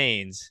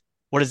remains,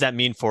 what does that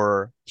mean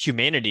for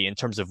humanity in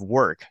terms of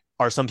work?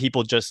 Are some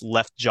people just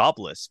left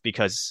jobless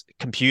because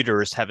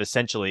computers have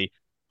essentially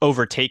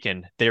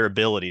overtaken their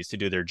abilities to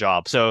do their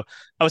job? So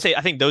I would say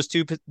I think those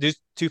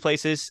two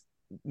places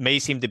may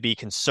seem to be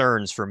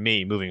concerns for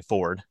me moving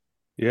forward.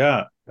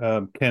 Yeah,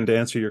 Ken, to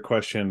answer your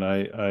question,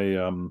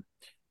 I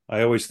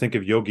always think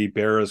of Yogi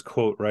Berra's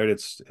quote, right?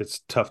 It's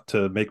tough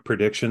to make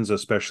predictions,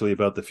 especially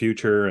about the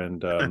future.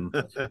 And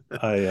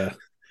I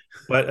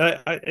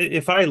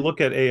if I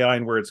look at AI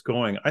and where it's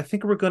going, I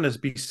think we're going to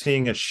be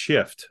seeing a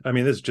shift. I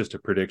mean, this is just a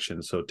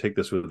prediction, so take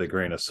this with a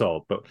grain of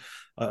salt. But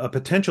a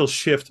potential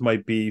shift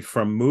might be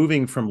from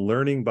moving from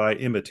learning by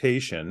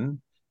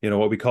imitation,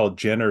 what we call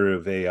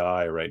generative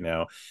AI right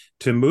now,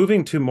 to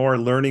moving to more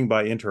learning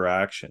by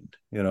interaction,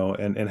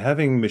 and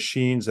having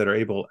machines that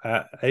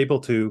are able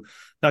to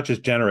not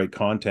just generate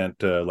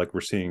content like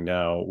we're seeing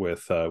now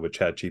with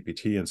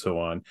ChatGPT and so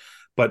on,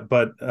 but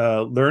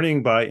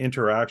learning by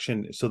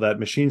interaction so that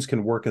machines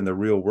can work in the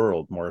real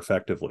world more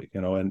effectively,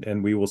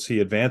 and we will see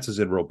advances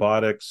in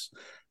robotics,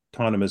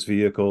 autonomous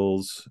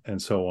vehicles,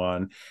 and so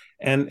on.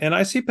 And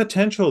I see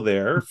potential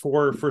there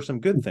for some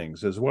good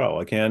things as well.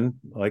 Again,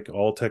 like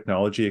all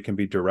technology, it can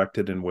be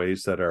directed in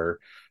ways that are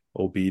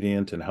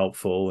obedient and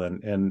helpful.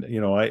 And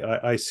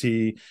I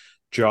see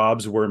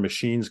jobs where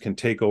machines can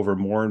take over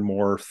more and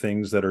more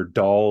things that are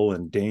dull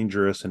and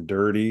dangerous and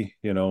dirty,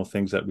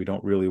 things that we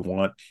don't really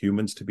want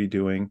humans to be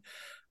doing.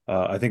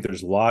 I think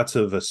there's lots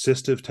of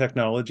assistive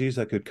technologies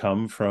that could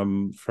come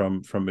from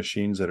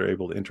machines that are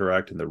able to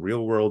interact in the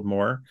real world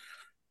more.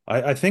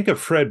 I think of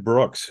Fred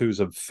Brooks, who's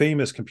a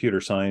famous computer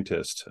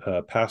scientist,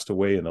 passed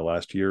away in the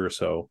last year or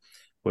so,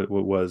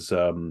 was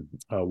a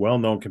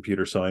well-known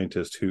computer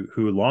scientist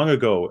who long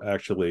ago,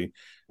 actually,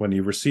 when he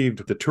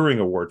received the Turing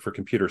Award for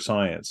computer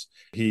science,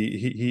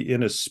 he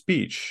in a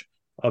speech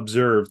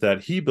observed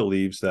that he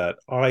believes that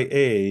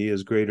IA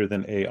is greater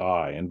than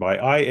AI. And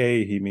by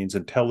IA, he means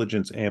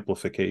intelligence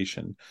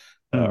amplification.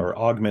 Or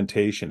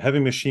augmentation,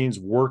 having machines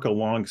work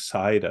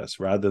alongside us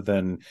rather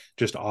than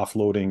just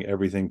offloading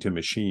everything to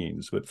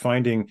machines, but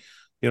finding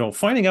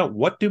out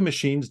what do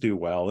machines do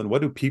well and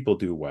what do people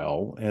do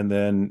well, and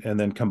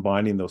then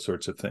combining those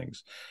sorts of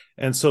things.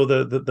 And so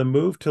the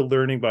move to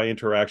learning by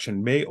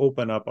interaction may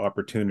open up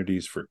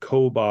opportunities for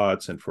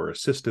cobots and for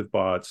assistive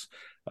bots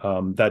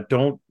that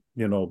don't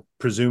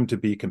presume to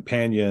be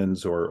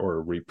companions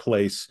or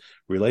replace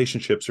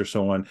relationships or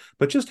so on,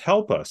 but just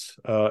help us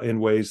in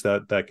ways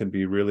that can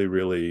be really,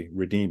 really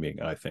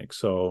redeeming, I think.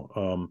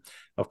 So,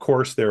 of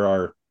course, there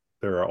are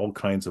all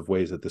kinds of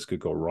ways that this could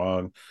go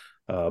wrong.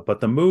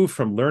 But the move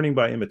from learning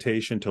by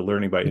imitation to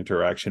learning by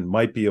interaction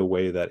might be a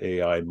way that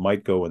AI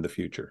might go in the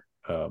future,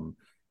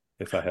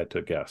 if I had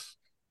to guess.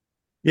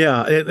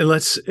 Yeah,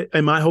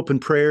 and my hope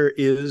and prayer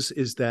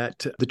is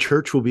that the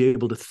church will be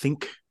able to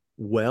think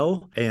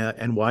well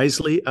and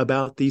wisely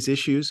about these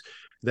issues,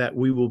 that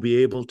we will be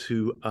able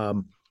to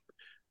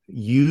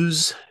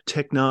use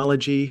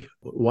technology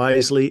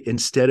wisely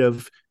instead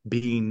of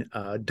being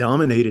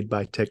dominated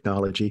by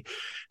technology.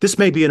 This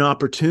may be an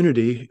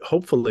opportunity,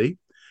 hopefully,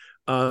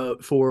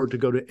 to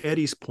go to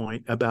Eddy's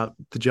point about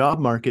the job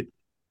market.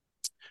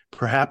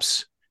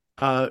 Perhaps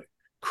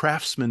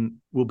craftsmen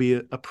will be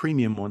a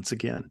premium once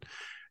again.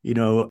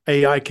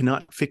 AI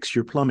cannot fix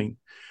your plumbing.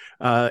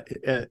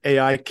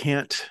 AI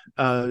can't,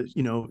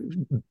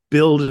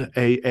 build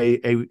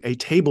a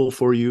table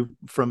for you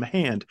from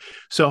hand.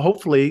 So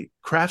hopefully,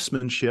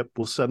 craftsmanship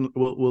will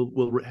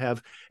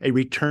have a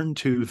return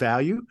to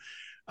value.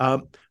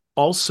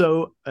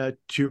 Also, to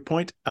your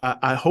point,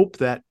 I hope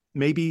that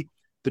maybe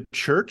the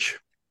church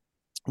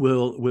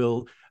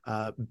will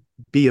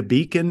be a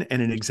beacon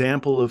and an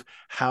example of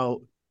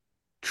how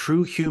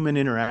true human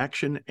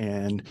interaction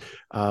and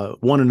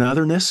one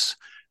anotherness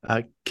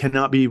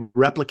cannot be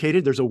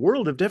replicated. There's a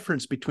world of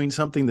difference between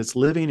something that's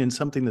living and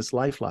something that's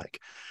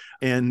lifelike,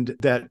 and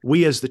that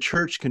we as the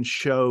church can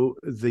show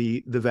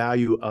the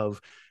value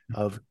of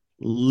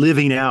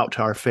living out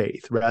our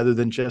faith rather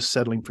than just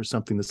settling for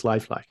something that's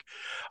lifelike.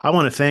 I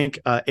want to thank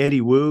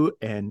Eddy Wu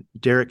and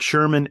Derek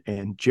Schuurman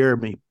and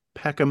Jeremy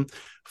Peckham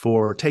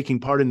for taking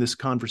part in this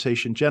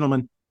conversation.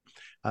 Gentlemen,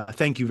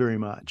 thank you very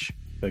much.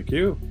 Thank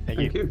you.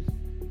 Thank you.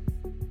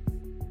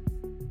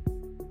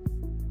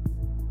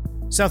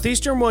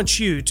 Southeastern wants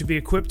you to be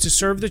equipped to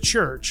serve the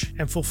church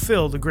and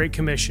fulfill the Great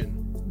Commission.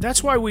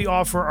 That's why we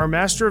offer our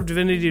Master of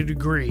Divinity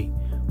degree,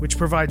 which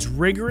provides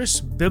rigorous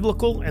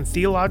biblical and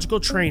theological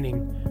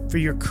training for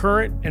your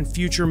current and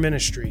future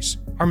ministries.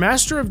 Our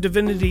Master of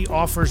Divinity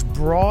offers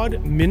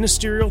broad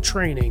ministerial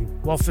training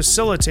while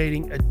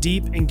facilitating a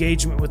deep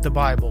engagement with the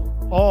Bible,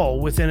 all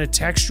within a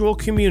textual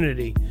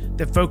community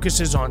that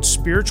focuses on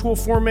spiritual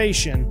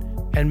formation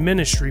and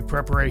ministry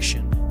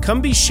preparation. Come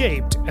be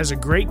shaped as a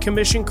Great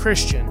Commission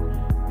Christian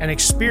and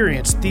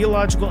experience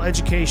theological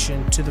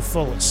education to the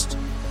fullest.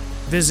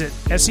 Visit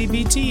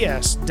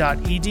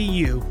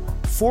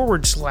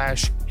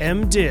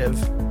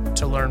sebts.edu/MDiv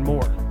to learn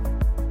more.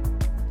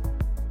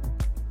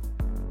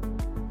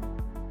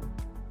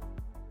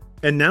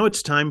 And now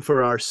it's time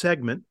for our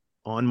segment,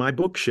 on my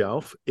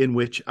bookshelf in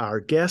which our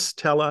guests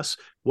tell us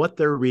what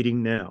they're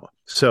reading now.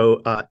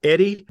 So,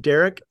 Eddy,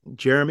 Derek,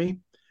 Jeremy,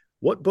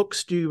 what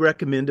books do you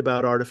recommend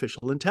about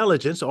artificial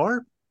intelligence,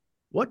 or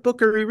what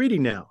book are we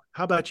reading now?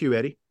 How about you,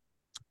 Eddy?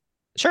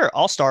 Sure,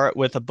 I'll start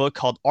with a book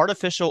called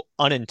Artificial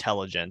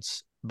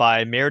Unintelligence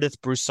by Meredith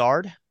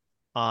Broussard.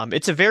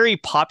 It's a very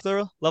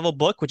popular level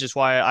book, which is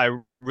why I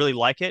really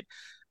like it.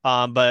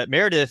 But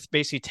Meredith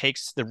basically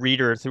takes the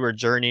reader through her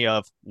journey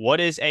of what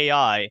is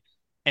AI,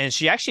 and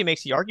she actually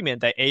makes the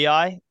argument that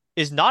AI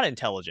is not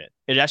intelligent.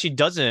 It actually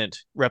doesn't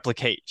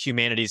replicate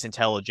humanity's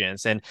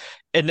intelligence, and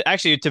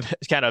actually to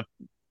kind of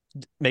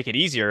make it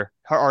easier,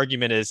 her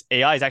argument is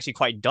AI is actually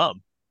quite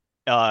dumb.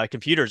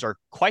 Computers are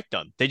quite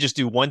dumb. They just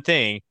do one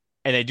thing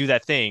and they do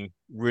that thing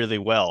really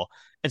well.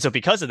 And so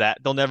because of that,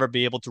 they'll never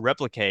be able to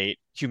replicate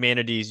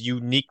humanity's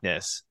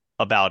uniqueness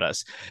about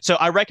us. So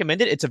I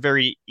recommend it. It's a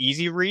very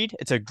easy read.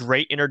 It's a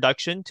great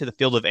introduction to the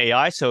field of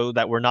AI so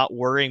that we're not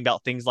worrying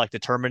about things like the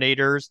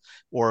Terminators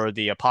or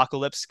the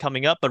apocalypse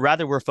coming up, but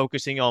rather we're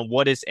focusing on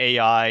what is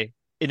AI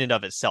in and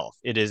of itself.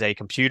 It is a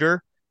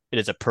computer, it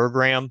is a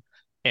program,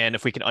 and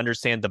if we can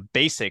understand the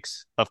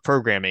basics of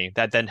programming,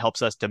 that then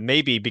helps us to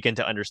maybe begin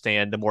to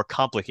understand the more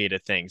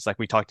complicated things, like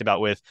we talked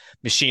about with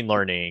machine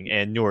learning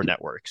and neural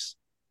networks.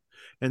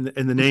 And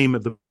the name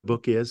of the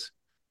book is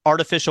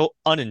Artificial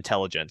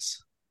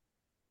Unintelligence.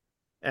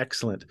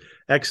 Excellent.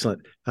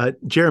 Excellent.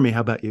 Jeremy, how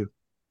about you?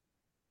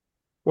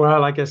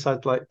 Well, I guess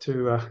I'd like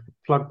to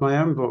plug my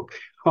own book.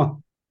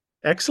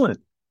 Excellent.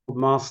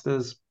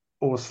 Masters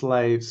or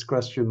Slaves,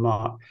 question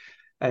mark,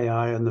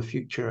 AI and the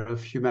Future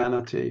of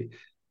Humanity.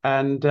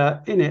 And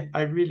in it,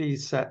 I really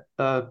set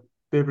a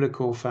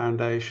biblical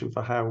foundation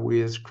for how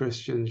we as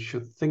Christians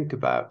should think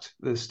about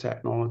this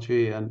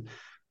technology and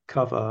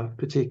cover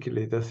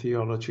particularly the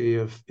theology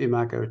of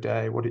Imago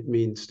Dei, what it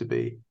means to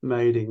be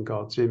made in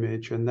God's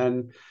image, and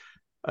then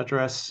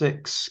address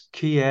 6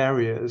 key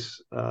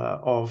areas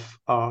of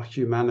our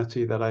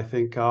humanity that I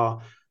think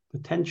are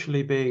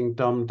potentially being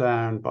dumbed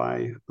down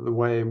by the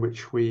way in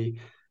which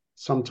we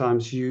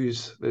sometimes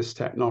use this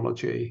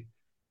technology.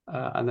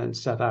 And then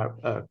set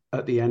out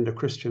at the end a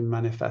Christian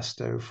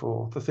manifesto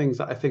for the things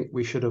that I think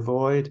we should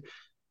avoid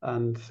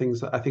and things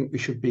that I think we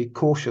should be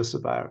cautious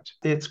about.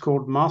 It's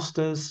called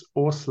Masters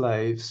or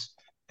Slaves,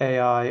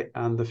 AI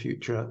and the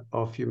Future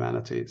of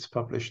Humanity. It's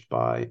published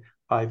by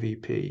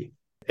IVP.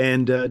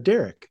 And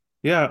Derek.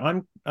 Yeah,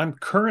 I'm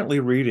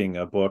currently reading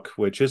a book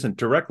which isn't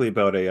directly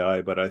about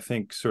AI, but I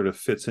think sort of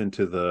fits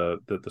into the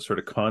sort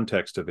of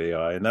context of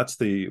AI, and that's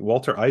the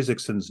Walter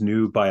Isaacson's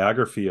new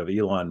biography of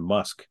Elon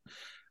Musk.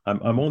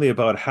 I'm only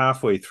about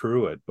halfway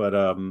through it, but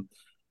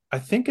I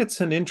think it's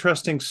an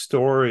interesting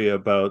story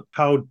about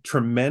how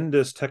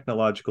tremendous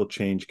technological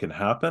change can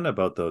happen,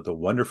 about the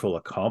wonderful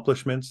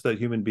accomplishments that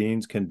human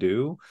beings can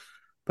do,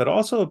 but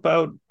also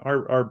about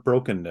our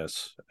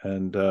brokenness.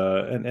 And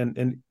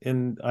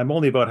I'm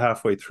only about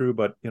halfway through,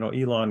 but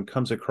Elon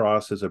comes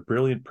across as a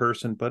brilliant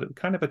person, but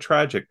kind of a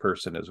tragic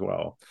person as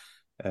well.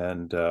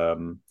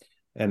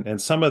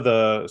 And some of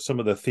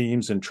the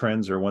themes and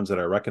trends are ones that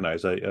I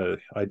recognize. I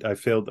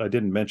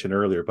didn't mention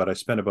earlier, but I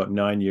spent about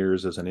 9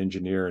 years as an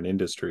engineer in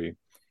industry,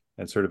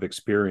 and sort of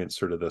experienced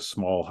sort of the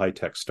small high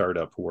tech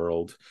startup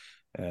world,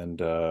 and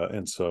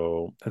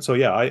so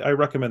yeah, I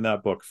recommend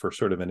that book for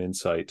sort of an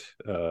insight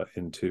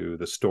into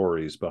the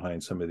stories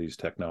behind some of these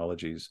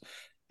technologies.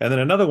 And then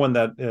another one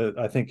that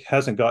I think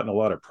hasn't gotten a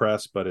lot of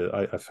press, but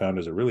I found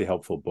is a really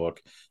helpful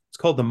book. It's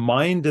called The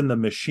Mind and the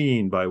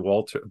Machine by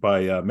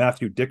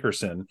Matthew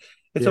Dickerson.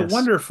 It's a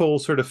wonderful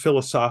sort of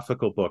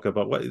philosophical book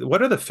about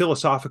what are the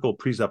philosophical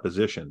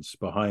presuppositions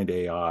behind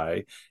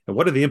AI, and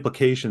what are the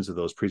implications of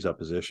those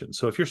presuppositions.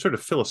 So if you're sort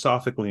of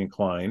philosophically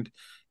inclined,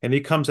 and he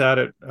comes at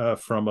it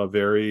from a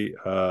very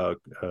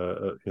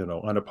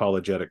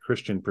unapologetic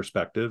Christian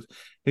perspective,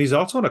 and he's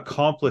also an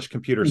accomplished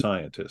computer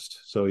scientist,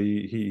 so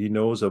he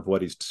knows of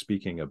what he's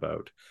speaking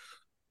about.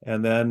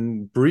 And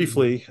then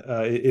briefly,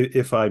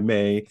 if I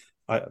may,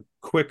 I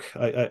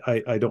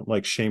don't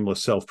like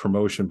shameless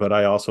self-promotion, but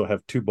I also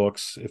have 2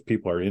 books if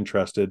people are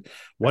interested.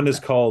 One is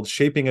called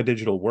Shaping a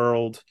Digital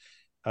World,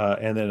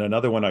 and then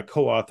another one I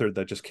co-authored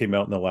that just came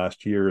out in the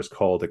last year is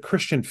called A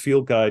Christian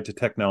Field Guide to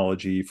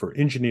Technology for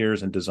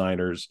Engineers and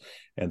Designers,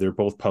 and they're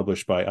both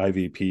published by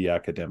IVP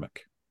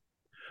Academic.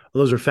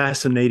 Well, those are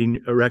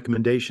fascinating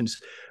recommendations.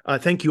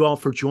 Thank you all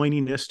for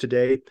joining us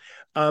today.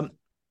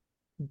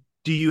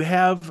 Do you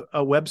have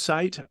a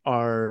website,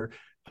 or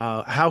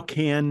how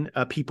can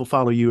people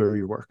follow you or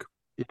your work?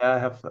 Yeah, I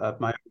have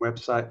my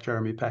website,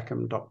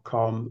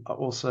 jeremypeckham.com.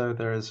 Also,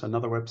 there is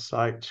another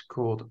website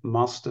called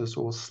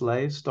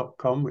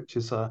mastersorslaves.com, which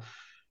is a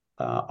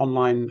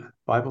online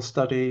Bible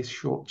study,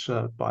 short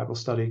Bible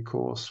study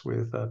course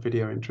with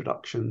video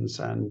introductions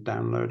and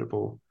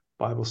downloadable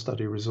Bible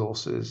study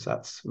resources.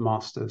 That's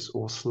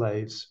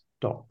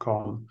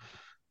mastersorslaves.com.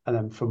 And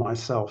then for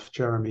myself,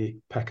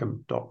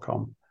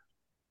 jeremypeckham.com.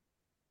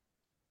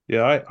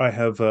 Yeah, I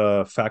have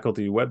a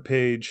faculty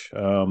webpage.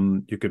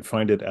 You can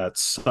find it at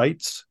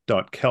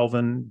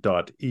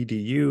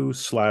sites.kelvin.edu/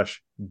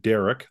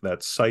 Derek.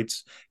 That's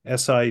sites,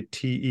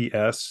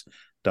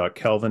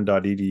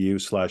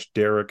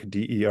 sites.kelvin.edu/Derek,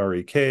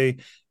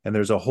 DEREK. And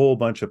there's a whole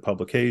bunch of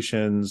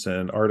publications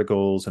and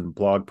articles and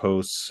blog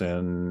posts,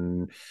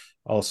 and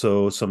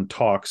also some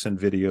talks and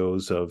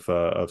videos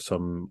of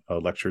some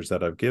lectures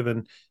that I've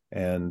given,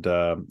 and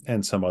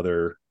some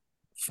other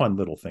fun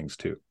little things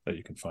too that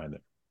you can find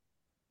there.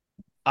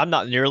 I'm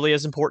not nearly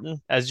as important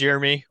as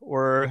Jeremy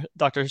or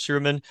Dr.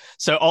 Schuurman.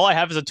 So all I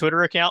have is a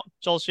Twitter account,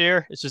 which I'll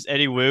share. It's just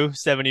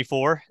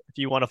EddyWoo74 if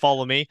you want to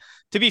follow me.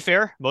 To be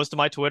fair, most of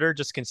my Twitter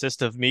just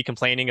consists of me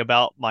complaining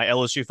about my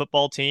LSU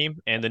football team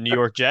and the New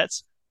York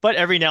Jets. But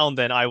every now and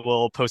then I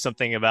will post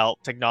something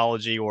about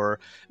technology, or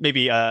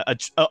maybe a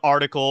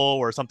article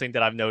or something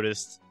that I've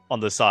noticed on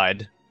the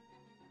side.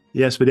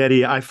 Yes, but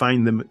Eddy, I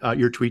find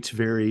your tweets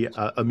very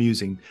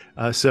amusing.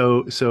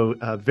 So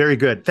very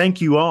good.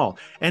 Thank you all.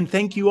 And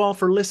thank you all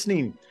for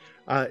listening.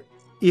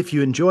 If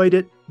you enjoyed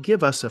it,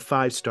 give us a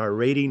 5-star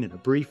rating and a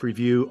brief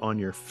review on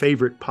your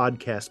favorite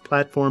podcast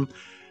platform.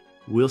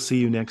 We'll see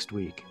you next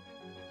week.